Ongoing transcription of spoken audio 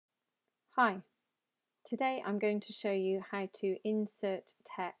Hi, today I'm going to show you how to insert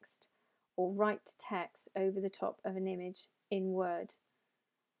text or write text over the top of an image in Word.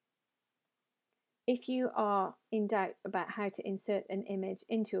 If you are in doubt about how to insert an image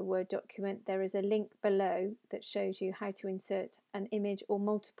into a Word document, there is a link below that shows you how to insert an image or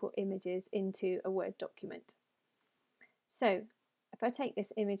multiple images into a Word document. So if I take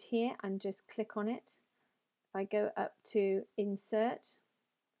this image here and just click on it, if I go up to Insert,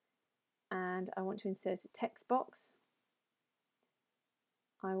 and I want to insert a text box,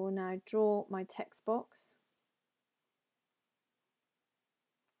 I will now draw my text box,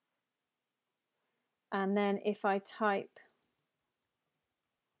 and then if I type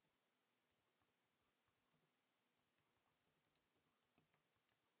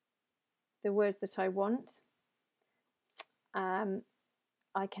the words that I want,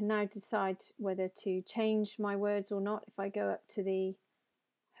 I can now decide whether to change my words or not. If I go up to the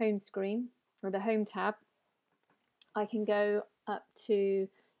home screen or the home tab, I can go up to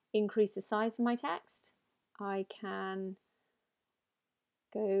increase the size of my text. I can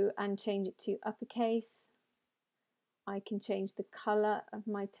go and change it to uppercase. I can change the color of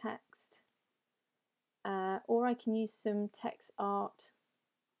my text, or I can use some text art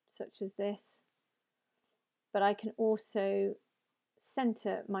such as this, but I can also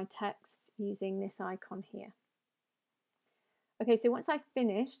center my text using this icon here. Okay, so once I've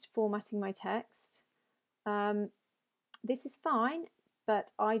finished formatting my text, this is fine,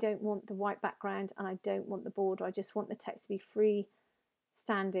 but I don't want the white background and I don't want the border. I just want the text to be free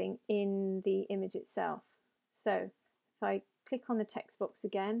standing in the image itself. So if I click on the text box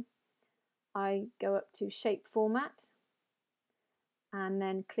again, I go up to Shape Format and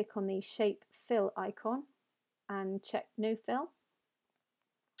then click on the Shape Fill icon and check No Fill,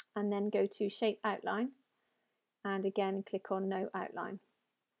 and then go to Shape Outline and again click on No Outline.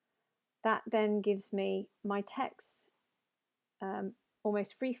 That then gives me my text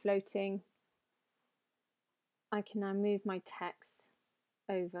almost free floating. I can now move my text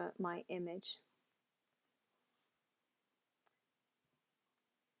over my image.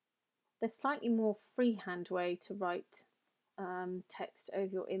 The slightly more freehand way to write text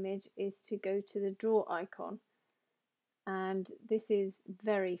over your image is to go to the draw icon, and this is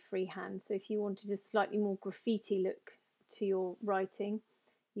very freehand. So if you wanted a slightly more graffiti look to your writing,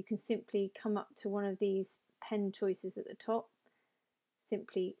 you can simply come up to one of these pen choices at the top,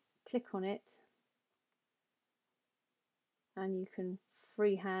 simply click on it, and you can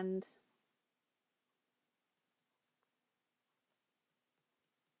freehand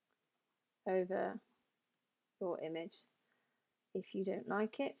over your image. If you don't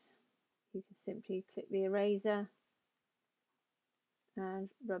like it, you can simply click the eraser and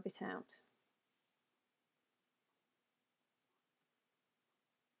rub it out.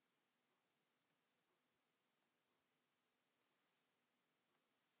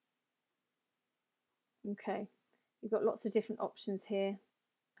 Okay, you've got lots of different options here.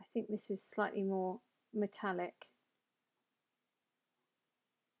 I think this is slightly more metallic,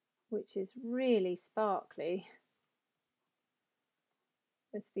 which is really sparkly.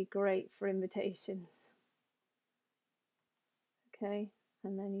 This would be great for invitations. Okay,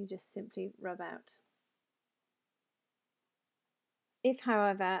 and then you just simply rub out. If,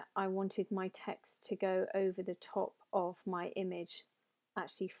 however, I wanted my text to go over the top of my image,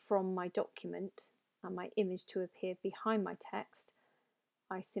 actually from my document, and my image to appear behind my text,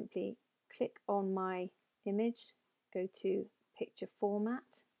 I simply click on my image, go to Picture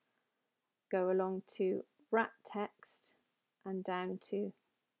Format, go along to Wrap Text, and down to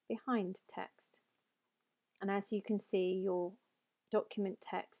Behind Text. And as you can see, your document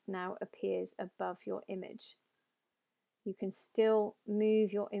text now appears above your image. You can still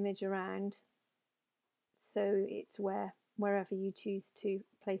move your image around so it's wherever you choose to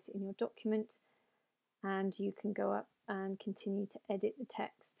place it in your document, and you can go up and continue to edit the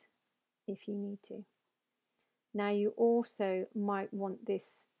text if you need to. Now you also might want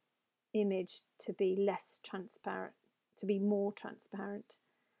this image to be less transparent, to be more transparent,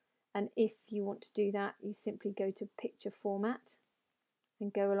 and if you want to do that, you simply go to Picture Format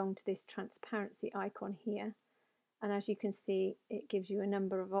and go along to this transparency icon here, and as you can see, it gives you a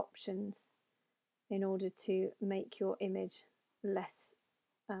number of options in order to make your image less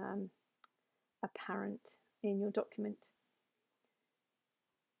apparent in your document.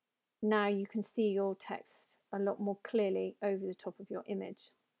 Now you can see your text a lot more clearly over the top of your image.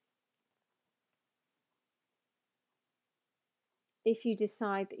 If you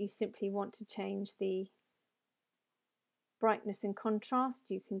decide that you simply want to change the brightness and contrast,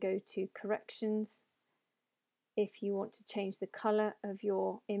 you can go to Corrections. If you want to change the color of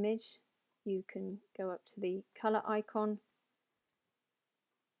your image, you can go up to the colour icon,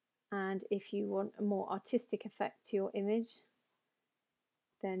 and if you want a more artistic effect to your image,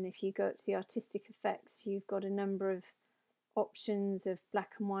 then if you go up to the artistic effects, you've got a number of options of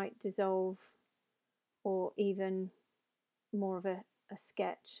black and white, dissolve, or even more of a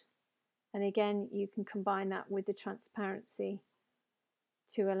sketch. And again, you can combine that with the transparency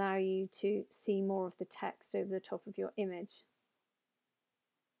to allow you to see more of the text over the top of your image.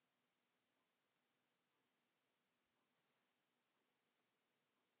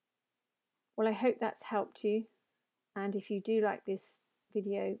 Well, I hope that's helped you, and if you do like this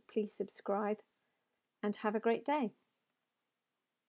video, please subscribe and have a great day.